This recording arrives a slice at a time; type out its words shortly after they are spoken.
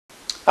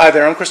Hi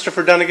there, I'm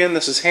Christopher Dunnigan.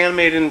 This is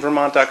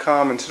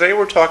HandmadeInVermont.com, and today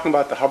we're talking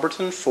about the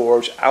Hubbardton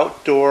Forge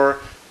outdoor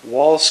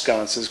wall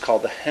sconces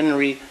called the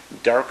Henry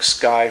Dark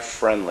Sky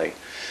Friendly.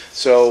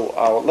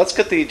 So let's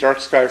get the dark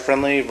sky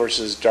friendly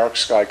versus dark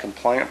sky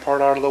compliant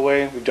part out of the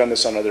way. We've done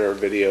this on other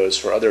videos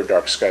for other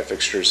dark sky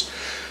fixtures.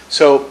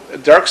 So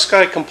dark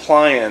sky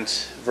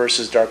compliant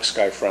versus dark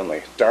sky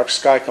friendly. Dark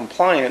sky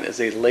compliant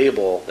is a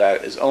label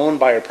that is owned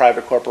by a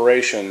private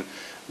corporation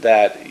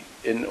that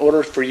in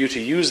order for you to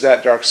use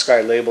that dark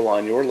sky label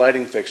on your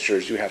lighting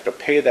fixtures, you have to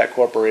pay that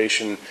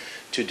corporation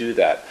to do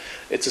that.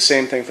 It's the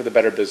same thing for the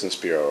Better Business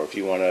Bureau. If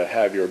you want to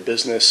have your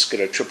business get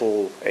a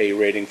AAA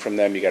rating from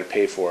them, you got to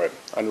pay for it.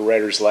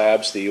 Underwriters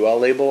Labs, the UL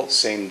label,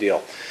 same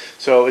deal.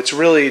 So it's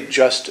really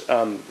just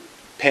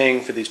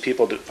paying for these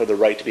people for the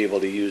right to be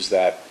able to use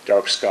that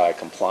dark sky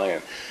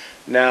compliant.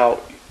 Now,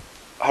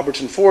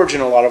 Hubbardton Forge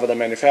and a lot of other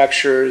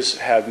manufacturers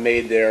have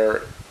made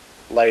their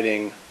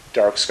lighting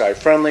dark sky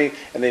friendly,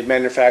 and they've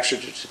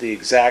manufactured it to the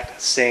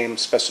exact same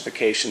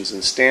specifications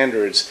and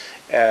standards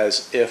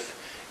as if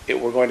it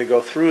were going to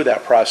go through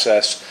that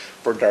process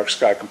for dark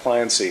sky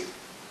compliancy.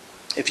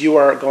 If you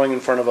are going in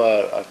front of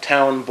a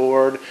town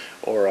board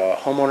or a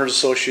homeowners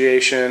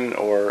association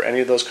or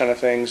any of those kind of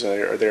things,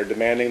 or they're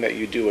demanding that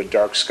you do a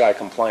dark sky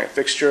compliant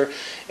fixture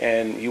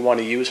and you want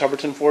to use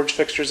Hubbardton Forge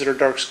fixtures that are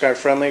dark sky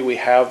friendly, we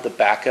have the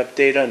backup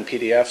data and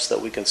PDFs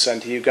that we can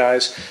send to you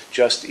guys.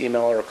 Just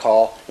email or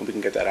call and we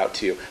can get that out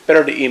to you.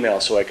 Better to email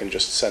so I can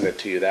just send it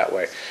to you that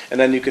way. And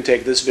then you can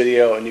take this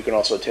video and you can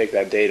also take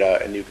that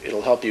data and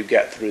it'll help you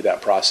get through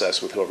that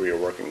process with whoever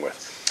you're working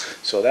with.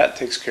 So that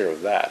takes care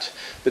of that.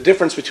 The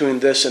difference between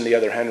this and the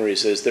other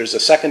Henrys is there's a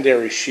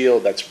secondary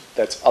shield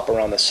that's up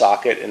around the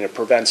socket, and it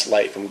prevents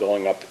light from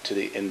going up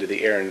to into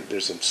the air. And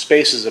there's some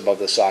spaces above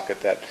the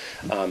socket that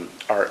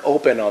are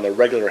open on the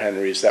regular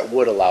Henrys that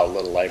would allow a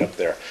little light up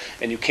there.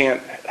 And you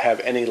can't have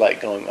any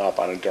light going up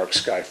on a dark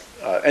sky,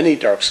 any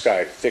dark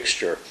sky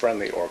fixture,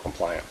 friendly or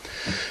compliant.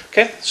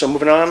 Okay, so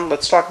moving on,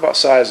 let's talk about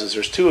sizes.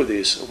 There's two of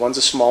these. One's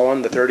a small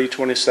one, the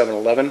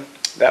 30-27-11.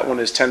 That one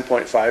is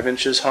 10.5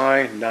 inches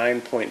high,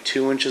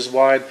 9.2 inches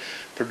wide.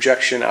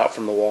 Projection out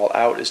from the wall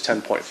out is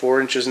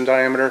 10.4 inches in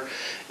diameter.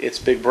 Its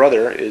big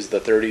brother is the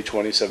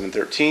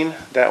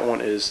 30-27-13. That one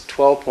is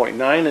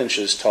 12.9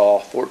 inches tall,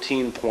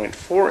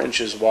 14.4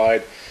 inches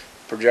wide.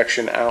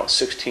 Projection out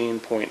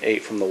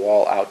 16.8 from the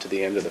wall out to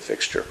the end of the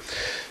fixture.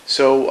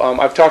 So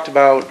I've talked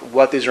about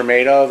what these are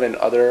made of in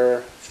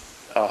other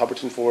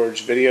Hubbardton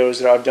Forge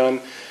videos that I've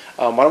done.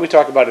 Why don't we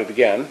talk about it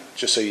again,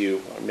 just so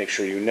you make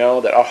sure you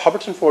know that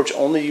Hubbardton Forge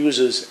only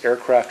uses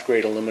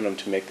aircraft-grade aluminum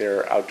to make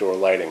their outdoor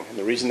lighting. And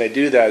the reason they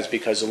do that is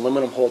because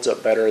aluminum holds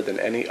up better than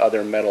any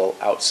other metal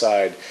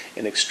outside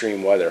in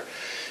extreme weather.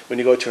 When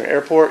you go to an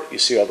airport, you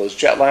see all those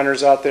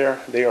jetliners out there.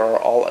 They are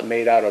all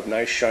made out of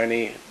nice,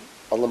 shiny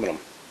aluminum.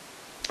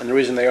 And the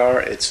reason they are,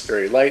 it's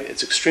very light,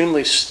 it's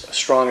extremely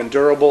strong and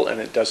durable,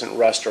 and it doesn't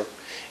rust,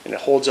 and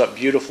it holds up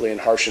beautifully in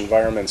harsh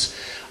environments.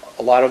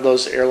 A lot of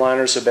those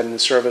airliners have been in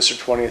service for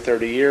 20 or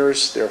 30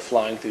 years. They're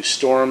flying through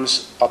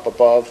storms up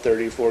above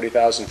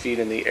 30,000–40,000 feet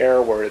in the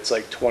air where it's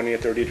like 20 or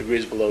 30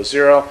 degrees below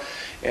zero.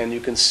 And you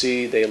can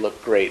see they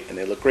look great. And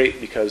they look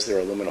great because they're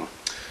aluminum.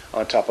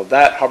 On top of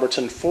that,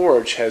 Hubbardton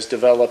Forge has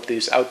developed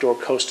these outdoor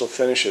coastal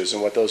finishes.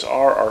 And what those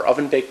are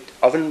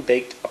oven-baked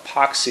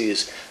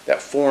epoxies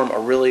that form a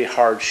really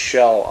hard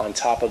shell on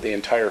top of the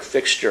entire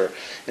fixture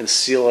and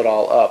seal it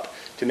all up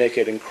to make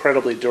it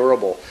incredibly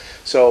durable.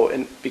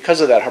 So because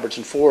of that,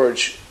 Hubbardton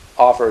Forge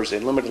offers a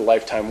limited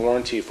lifetime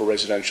warranty for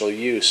residential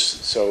use.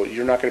 So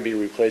you're not going to be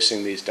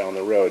replacing these down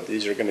the road.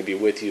 These are going to be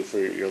with you for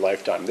your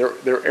lifetime.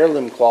 They're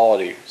heirloom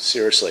quality,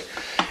 seriously.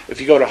 If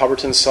you go to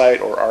Hubbardton's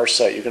site or our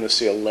site, you're going to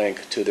see a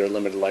link to their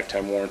limited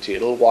lifetime warranty.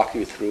 It'll walk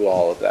you through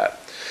all of that.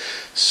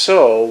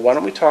 So why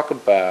don't we talk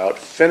about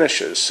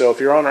finishes. So if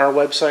you're on our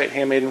website,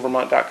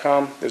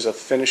 HandmadeInVermont.com, there's a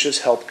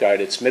finishes help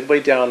guide. It's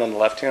midway down on the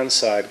left-hand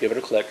side. Give it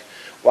a click.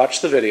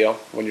 Watch the video.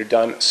 When you're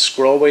done,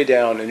 scroll way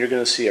down and you're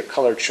going to see a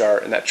color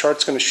chart, and that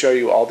chart's going to show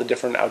you all the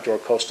different outdoor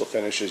coastal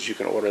finishes you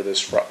can order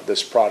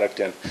this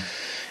product in.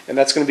 And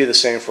that's going to be the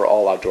same for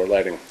all outdoor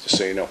lighting, just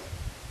so you know.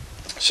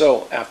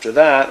 So after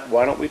that,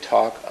 why don't we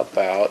talk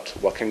about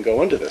what can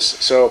go into this.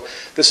 So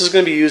this is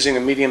going to be using a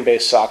medium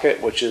base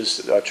socket, which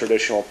is a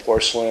traditional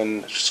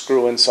porcelain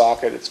screw-in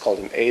socket. It's called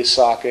an A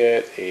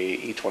socket, a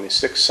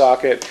E26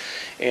 socket,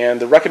 and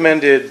the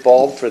recommended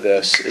bulb for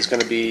this is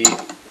going to be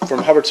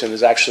from Hubbardton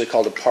is actually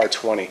called a PAR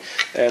 20,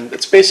 and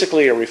it's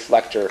basically a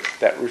reflector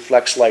that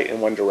reflects light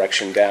in one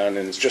direction down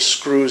and it just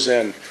screws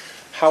in.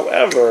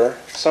 However,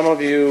 some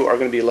of you are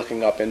going to be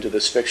looking up into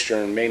this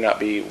fixture and may not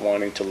be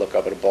wanting to look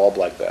up at a bulb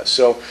like that.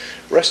 So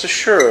rest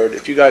assured,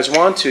 if you guys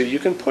want to, you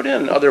can put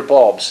in other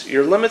bulbs.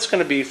 Your limit's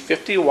going to be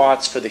 50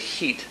 watts for the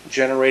heat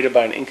generated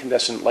by an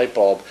incandescent light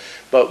bulb,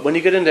 but when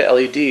you get into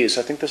LEDs,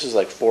 I think this is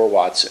like 4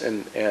 watts,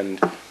 and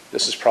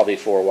this is probably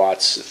 4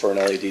 watts for an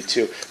LED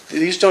too.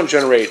 These don't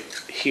generate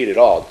heat at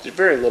all.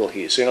 Very little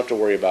heat, so you don't have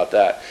to worry about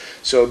that.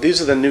 So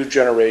these are the new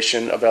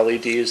generation of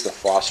LEDs, the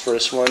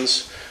phosphorus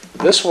ones.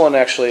 This one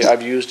actually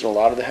I've used in a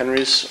lot of the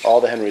Henrys, all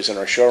the Henrys in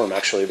our showroom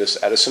actually.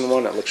 This Edison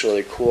one, it looks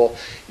really cool.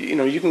 You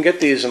know, you can get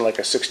these in like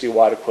a 60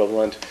 watt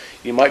equivalent.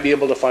 You might be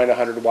able to find a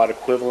 100 watt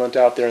equivalent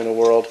out there in the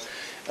world.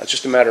 It's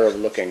just a matter of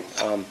looking.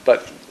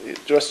 But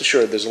rest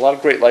assured, there's a lot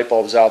of great light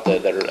bulbs out there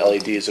that are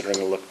LEDs that are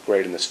going to look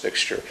great in this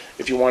fixture.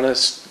 If you want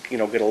to,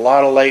 get a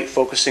lot of light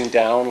focusing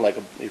down, like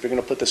if you're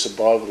going to put this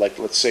above, like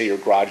let's say your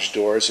garage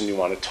doors, and you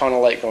want a ton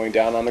of light going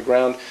down on the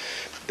ground,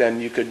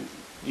 then you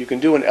can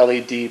do an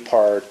LED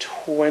par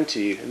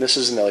 20, and this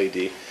is an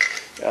LED,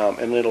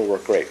 and it'll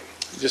work great.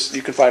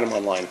 You can find them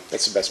online.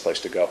 That's the best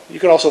place to go. You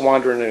can also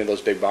wander in any of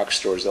those big box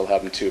stores. They'll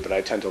have them too, but I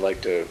tend to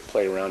like to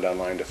play around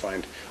online to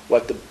find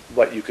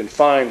what you can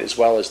find, as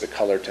well as the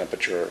color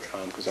temperature,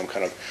 because I'm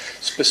kind of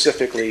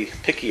specifically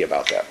picky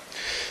about that.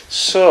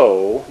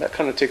 So that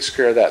kind of takes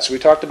care of that. So we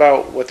talked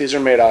about what these are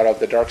made out of,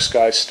 the dark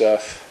sky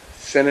stuff,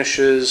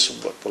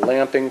 finishes, the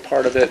lamping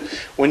part of it.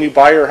 When you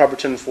buy your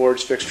Hubbardton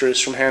Forge fixtures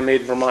from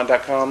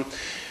HandmadeInVermont.com,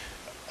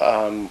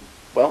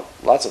 well,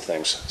 lots of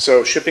things.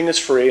 So shipping is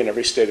free in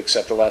every state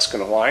except Alaska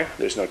and Hawaii.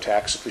 There's no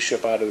tax if we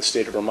ship out of the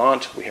state of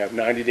Vermont. We have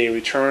 90-day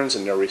returns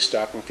and no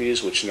restocking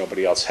fees, which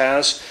nobody else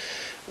has.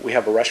 We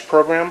have a rush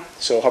program.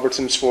 So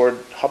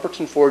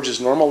Hubbardton Forge's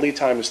normal lead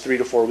time is 3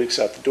 to 4 weeks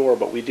out the door,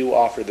 but we do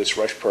offer this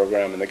rush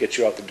program, and they get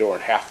you out the door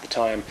in half the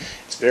time.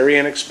 It's very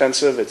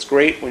inexpensive. It's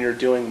great when you're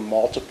doing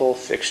multiple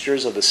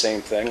fixtures of the same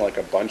thing, like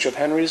a bunch of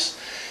Henrys.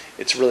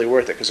 It's really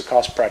worth it because it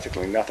costs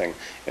practically nothing,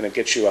 and it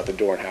gets you out the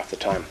door in half the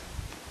time.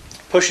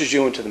 Pushes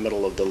you into the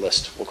middle of the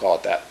list, we'll call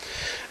it that.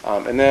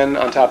 And then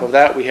on top of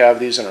that, we have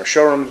these in our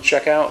showroom to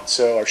check out.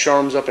 So our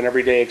showroom's open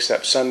every day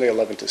except Sunday,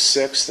 11 to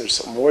 6.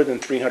 There's more than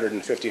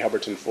 350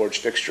 Hubbardton Forge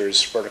fixtures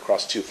spread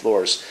across 2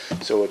 floors,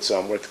 so it's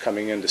worth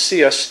coming in to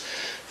see us.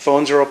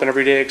 Phones are open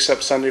every day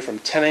except Sunday from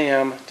 10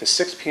 a.m. to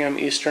 6 p.m.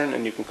 Eastern,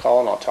 and you can call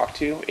and I'll talk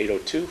to you,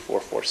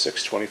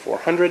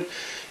 802-446-2400.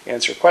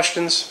 Answer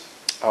questions.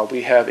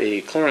 We have a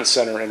clearance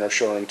center in our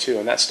showroom too,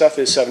 and that stuff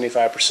is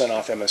 75%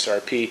 off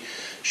MSRP.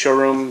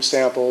 Showroom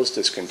samples,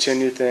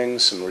 discontinued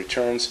things, some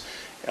returns.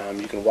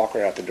 You can walk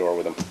right out the door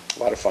with them.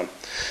 A lot of fun.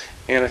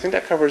 And I think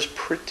that covers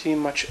pretty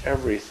much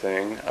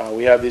everything.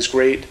 We have these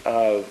great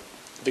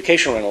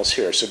vacation rentals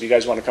here, so if you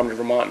guys want to come to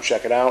Vermont and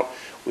check it out,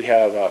 we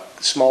have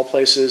small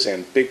places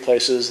and big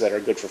places that are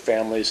good for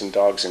families and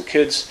dogs and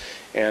kids.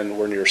 And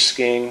we're near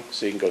skiing,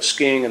 so you can go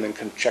skiing and then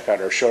come check out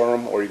our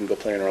showroom, or you can go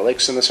play in our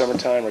lakes in the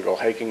summertime or go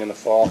hiking in the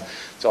fall.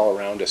 It's all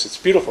around us. It's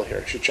beautiful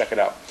here. You should check it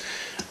out.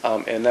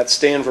 And that's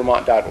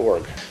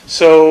stayinvermont.org.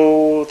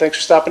 So thanks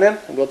for stopping in,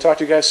 and we'll talk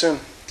to you guys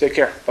soon. Take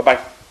care. Bye-bye.